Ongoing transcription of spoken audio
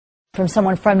From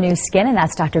someone from Nu Skin, and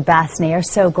that's Dr. Bass Nair.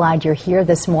 So glad you're here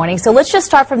this morning. So let's just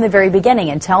start from the very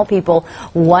beginning and tell people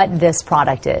what this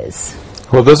product is.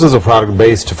 Well, this is a product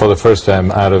based for the first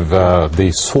time out of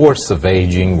the source of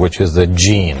aging, which is the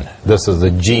gene. This is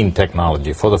the gene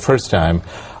technology. For the first time,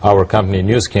 our company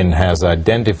Nu Skin has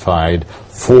identified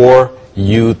 4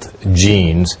 youth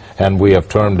genes, and we have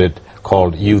termed it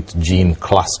called youth gene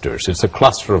clusters. It's a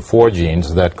cluster of 4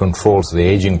 genes that controls the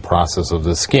aging process of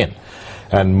the skin.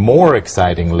 And more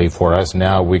excitingly for us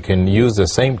now, we can use the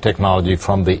same technology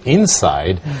from the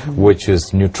inside, which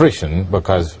is nutrition,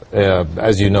 because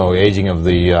as you know, aging of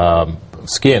the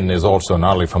skin is also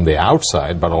not only from the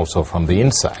outside, but also from the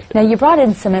inside. Now, you brought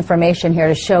in some information here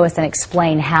to show us and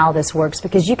explain how this works,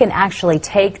 because you can actually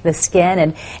take the skin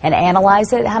and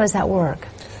analyze it. How does that work?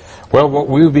 Well,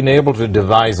 we've been able to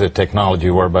devise a technology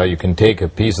whereby you can take a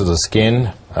piece of the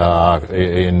skin,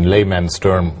 in layman's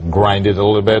term, grind it a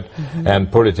little bit,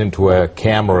 and put it into a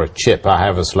camera chip. I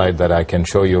have a slide that I can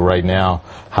show you right now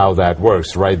how that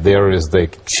works. Right there is the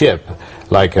chip,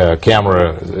 like a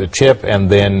camera chip, and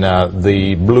then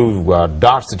the blue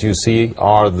dots that you see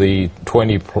are the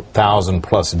 20,000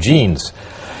 plus genes.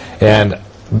 And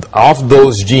of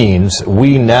those genes,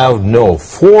 we now know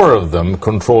 4 of them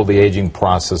control the aging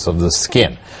process of the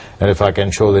skin. And if I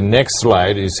can show the next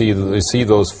slide, you see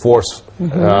those 4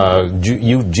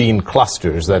 youth gene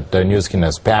clusters that Nu Skin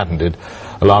has patented,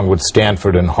 along with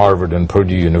Stanford and Harvard and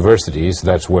Purdue universities.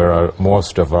 That's where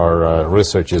most of our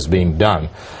research is being done.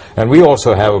 And we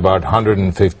also have about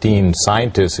 115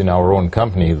 scientists in our own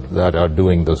company that are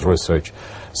doing this research.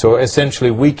 So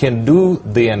essentially, we can do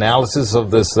the analysis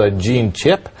of this gene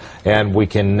chip, and we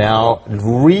can now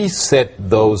reset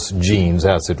those genes,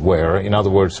 as it were. In other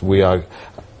words, we are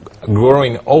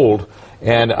growing old,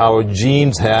 and our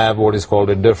genes have what is called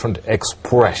a different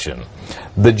expression.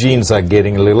 The genes are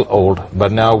getting a little old,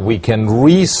 but now we can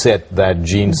reset that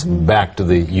genes back to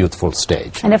the youthful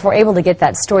stage. And if we're able to get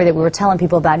that story that we were telling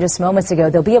people about just moments ago,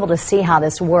 they'll be able to see how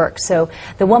this works. So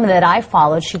the woman that I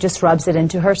followed, she just rubs it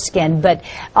into her skin. But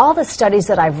all the studies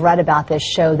that I've read about this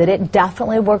show that it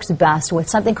definitely works best with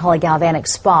something called a galvanic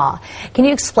spa. Can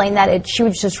you explain that? She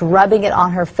was just rubbing it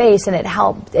on her face, and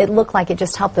it looked like it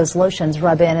just helped those lotions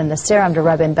rub in and the serum to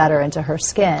rub in better into her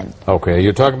skin. Okay,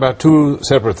 you're talking about 2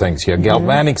 separate things here.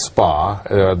 Galvanic spa,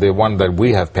 the one that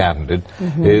we have patented,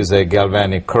 is a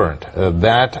galvanic current.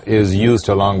 That is used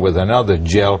along with another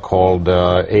gel called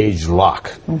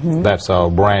Agelock. That's our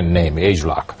brand name,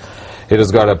 Agelock. It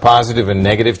has got a positive and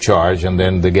negative charge, and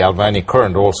then the galvanic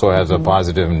current also has a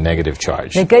positive and negative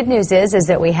charge. The good news is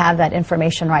that we have that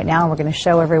information right now, and we're going to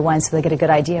show everyone so they get a good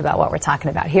idea about what we're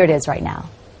talking about. Here it is right now.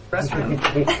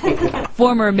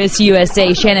 Former Miss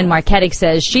USA Shannon Marketic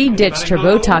says she ditched her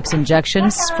Botox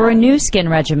injections for a Nu Skin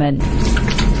regimen.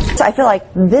 So I feel like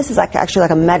this is actually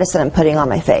like a medicine I'm putting on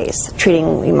my face,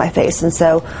 treating my face, and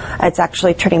so it's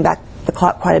actually turning back the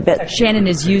clock quite a bit. Shannon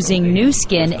is using Nu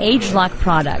Skin Agelock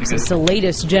products. It's the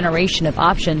latest generation of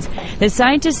options that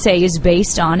scientists say is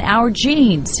based on our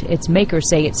genes. Its makers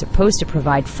say it's supposed to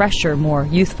provide fresher, more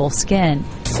youthful skin.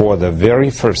 For the very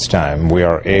first time, we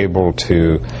are able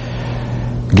to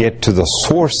get to the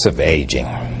source of aging,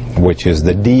 which is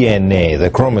the DNA,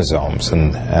 the chromosomes,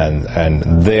 and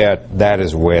that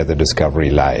is where the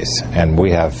discovery lies. And we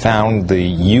have found the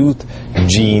youth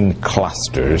gene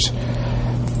clusters.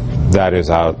 That is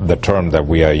the term that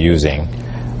we are using,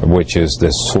 which is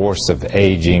the source of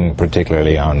aging,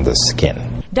 particularly on the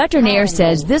skin. Dr. Nair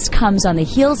says this comes on the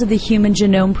heels of the Human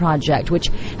Genome Project, which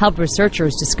helped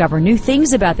researchers discover new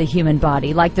things about the human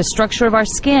body, like the structure of our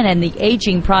skin and the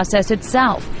aging process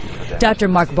itself. Dr.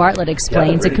 Mark Bartlett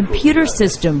explains a computer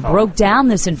system broke down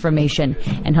this information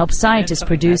and helped scientists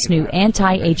produce new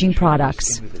anti-aging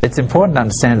products. It's important to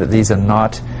understand that these are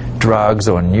not drugs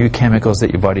or new chemicals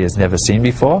that your body has never seen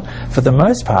before. For the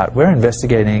most part, we're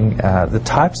investigating the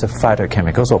types of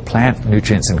phytochemicals or plant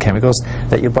nutrients and chemicals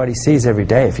that your body sees every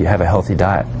day if you have a healthy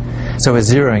diet. So we're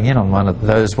zeroing in on one of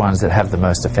those ones that have the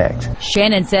most effect.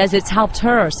 Shannon says it's helped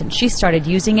her since she started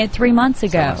using it 3 months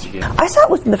ago. I saw it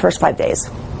within the first 5 days.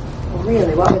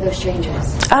 Really? What were those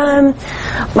changes?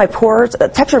 My pores, the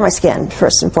texture of my skin,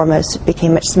 first and foremost,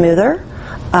 became much smoother,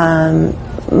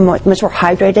 much more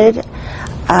hydrated.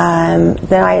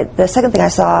 The second thing I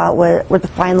saw were the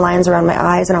fine lines around my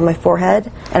eyes and on my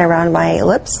forehead and around my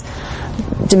lips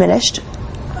diminished.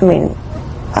 I mean,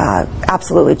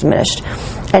 absolutely diminished.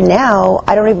 And now,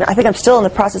 I think I'm still in the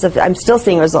process of, I'm still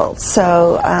seeing results.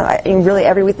 So really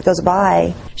every week that goes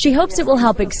by. She hopes it will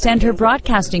help extend her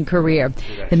broadcasting career.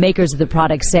 The makers of the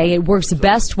product say it works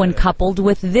best when coupled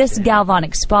with this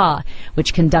galvanic spa,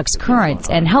 which conducts currents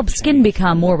and helps skin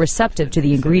become more receptive to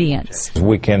the ingredients.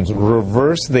 We can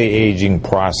reverse the aging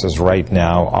process right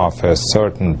now of a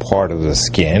certain part of the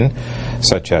skin,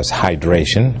 such as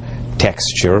hydration,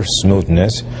 texture,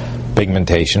 smoothness,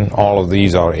 pigmentation. All of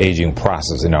these are aging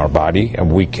process in our body, and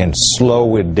we can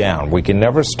slow it down. We can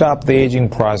never stop the aging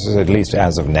process, at least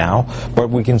as of now, but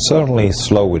we can certainly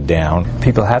slow it down.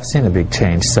 People have seen a big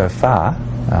change so far.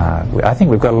 I think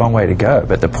we've got a long way to go,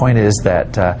 but the point is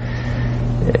that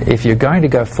if you're going to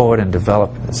go forward and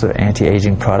develop sort of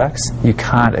anti-aging products, you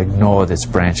can't ignore this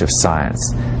branch of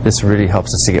science. This really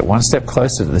helps us to get one step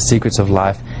closer to the secrets of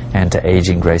life and to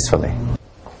aging gracefully.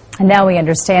 And now we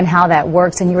understand how that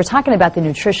works, and you were talking about the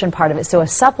nutrition part of it, so a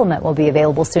supplement will be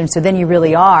available soon, so then you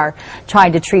really are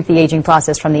trying to treat the aging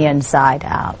process from the inside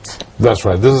out. That's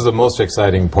right. This is the most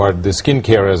exciting part. The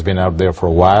skincare has been out there for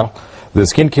a while. The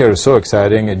skincare is so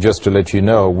exciting, and just to let you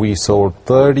know, we sold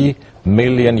 $30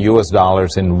 million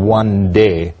in one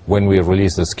day when we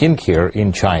released the skincare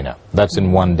in China. That's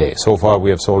in one day. So far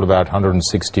we have sold about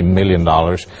 $160 million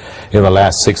in the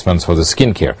last 6 months for the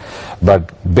skincare.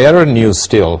 But better news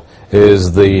still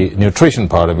is the nutrition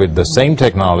part of it. The same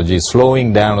technology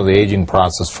slowing down the aging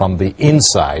process from the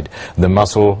inside. The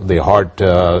muscle, the heart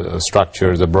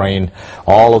structure, the brain,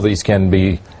 all of these can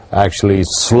be actually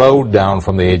slowed down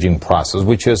from the aging process,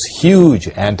 which has huge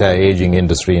anti-aging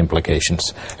industry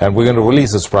implications. And we're going to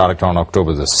release this product on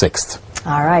October the 6th.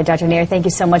 All right, Dr. Nair, thank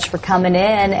you so much for coming in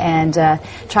and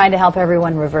trying to help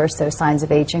everyone reverse those signs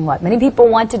of aging, what many people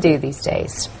want to do these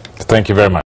days. Thank you very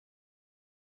much.